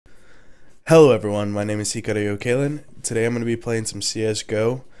Hello everyone, my name is Hikaru Kalen. Today I'm going to be playing some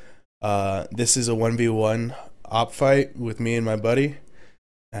CSGO. This is a 1v1 op fight with me and my buddy.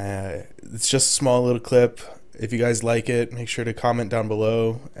 It's just a small little clip. If you guys like it, make sure to comment down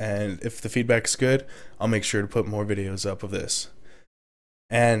below, and if the feedback's good, I'll make sure to put more videos up of this.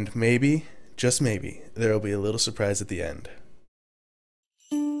 And maybe, just maybe, there will be a little surprise at the end.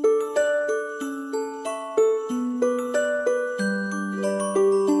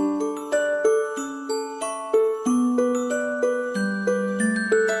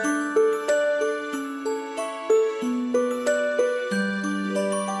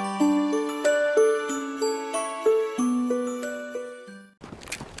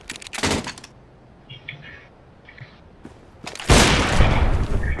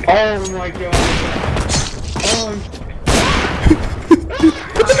 Oh my god!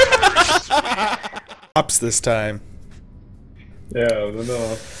 Ops this time. Yeah,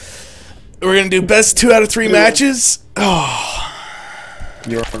 no. We're gonna do best 2 out of 3 matches. Oh,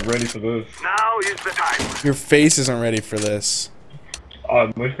 You aren't ready for this. Now is the time. your face isn't ready for this.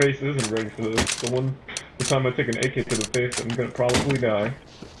 My face isn't ready for this. The time I take an AK to the face, I'm gonna probably die.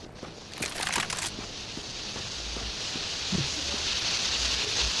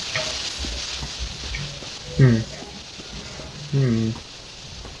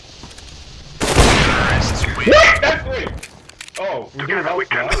 What? That's wait! Oh, we're doing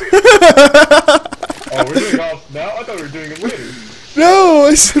ops now? Oh, we're doing ops now? I thought we were doing it later. No,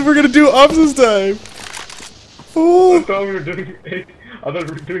 I said we're gonna do ops this time. I Fool. thought we were doing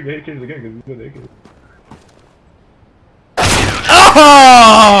AKs again, because we did AKs.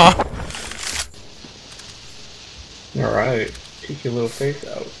 Ah! Alright, take your little face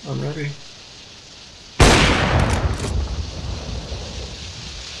out. I'm ready.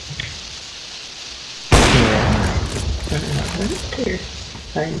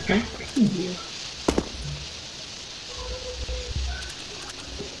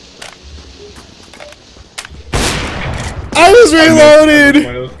 I was reloaded. I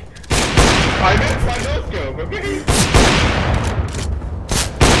missed my no-scope, okay?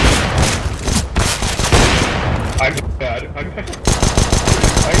 I'm bad. I'm bad.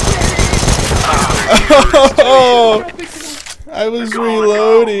 Oh, I was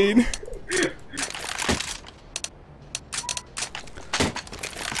reloading.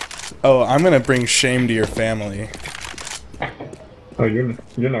 Oh, I'm gonna bring shame to your family. Oh, you're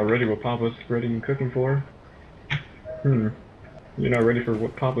not ready what Papa's ready and cooking for? You're not ready for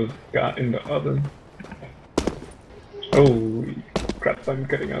what Papa's got in the oven. Oh, crap, I'm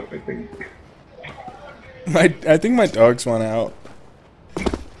cutting out, I think. I think my dogs want out.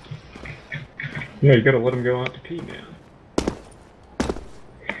 Yeah, you gotta let him go out to pee, man.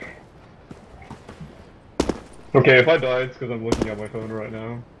 Okay, if I die, it's because I'm looking at my phone right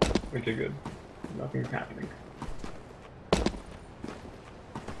now. Okay, good. Nothing's happening.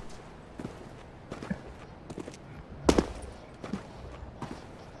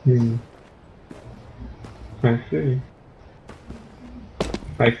 I see.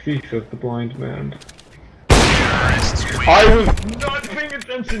 I see, says the blind man. I was not paying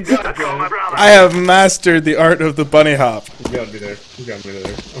attention, guys! I have mastered the art of the bunny hop. You gotta be there. You gotta be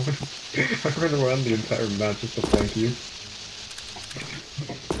there. I ran around the entire match just to flank you.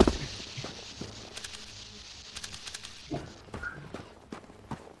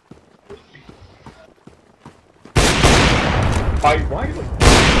 Why is it?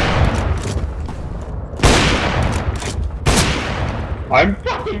 I'm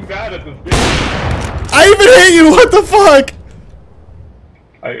fucking bad at this game. I even hit you. What the fuck?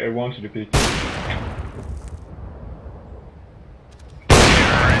 I want you to peek.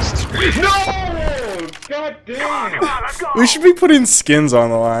 No! God damn! We should be putting skins on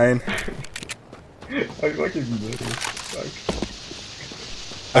the line. I fucking did it.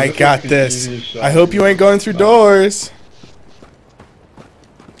 I got this. I hope you ain't going through doors.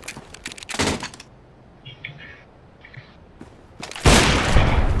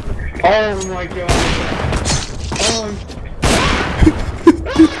 Oh my god! Oh,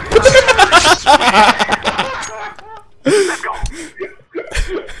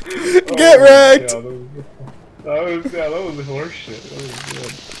 Get wrecked! That was horse shit. That was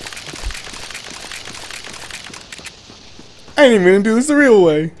good. I ain't even gonna do this the real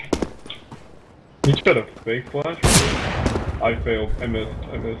way. You tried a fake flash? I failed. I missed.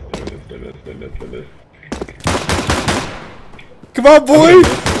 Come on, boy!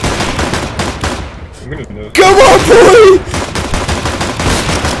 I'm gonna miss. Come on, boy!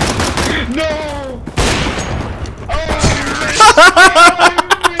 No!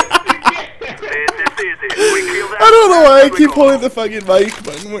 This is easy. We kill that. I don't know why I keep holding the fucking mic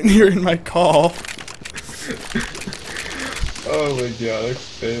button when you're in my call. Oh my god, I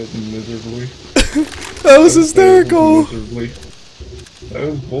failed miserably. That was hysterical. Miserably. That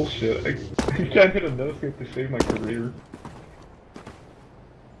was bullshit. I can't hit a no-scope to save my career.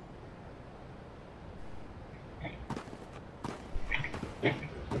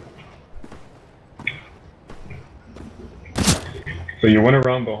 So you went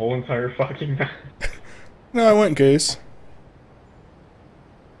around the whole entire fucking map? No, I went goose.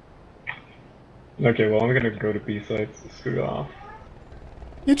 Okay, well I'm gonna go to B-sides to scoot off.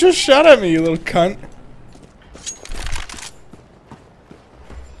 You just shot at me, you little cunt.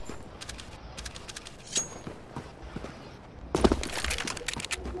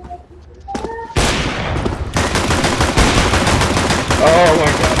 Oh my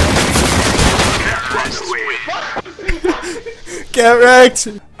god. Get wrecked!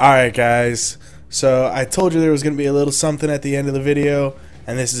 Alright guys, so I told you there was going to be a little something at the end of the video,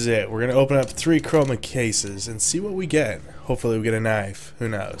 and this is it. We're going to open up 3 chroma cases and see what we get. Hopefully we get a knife, who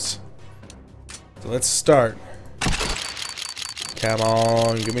knows. So let's start. Come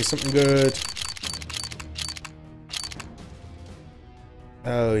on, give me something good.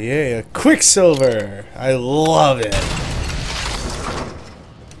 Oh yeah, Quicksilver! I love it!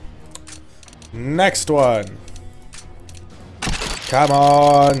 Next one. Come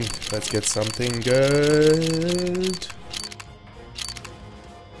on, let's get something good.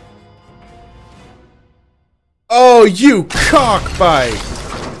 Oh, you cockbite!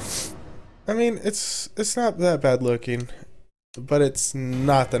 I mean, it's not that bad looking, but it's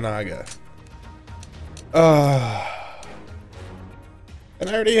not the Naga. And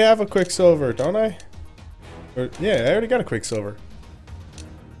I already have a Quicksilver, don't I? Or, yeah, I already got a Quicksilver.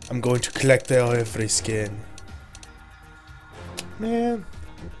 I'm going to collect every skin. Man.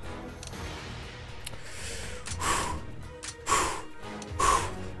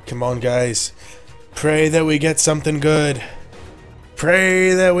 Come on, guys. Pray that we get something good.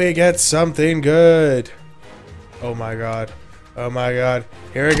 Pray that we get something good. Oh my god. Oh my god.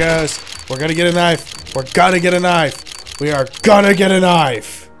 Here it goes. We're gonna get a knife. We're gonna get a knife. We are gonna get a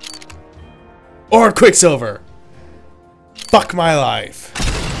knife. Or Quicksilver. Fuck my life.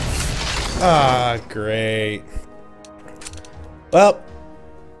 Ah, great. Well,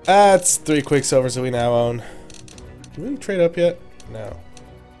 that's 3 Quicksilvers that we now own. Did we trade up yet? No.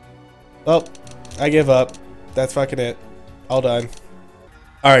 Well, I give up. That's fucking it. All done.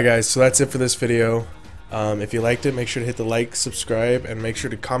 Alright guys, so that's it for this video. If you liked it, make sure to hit the like, subscribe, and make sure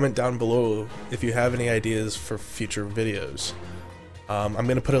to comment down below if you have any ideas for future videos. I'm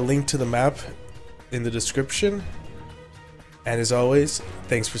going to put a link to the map in the description. And as always,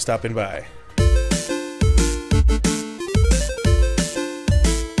 thanks for stopping by.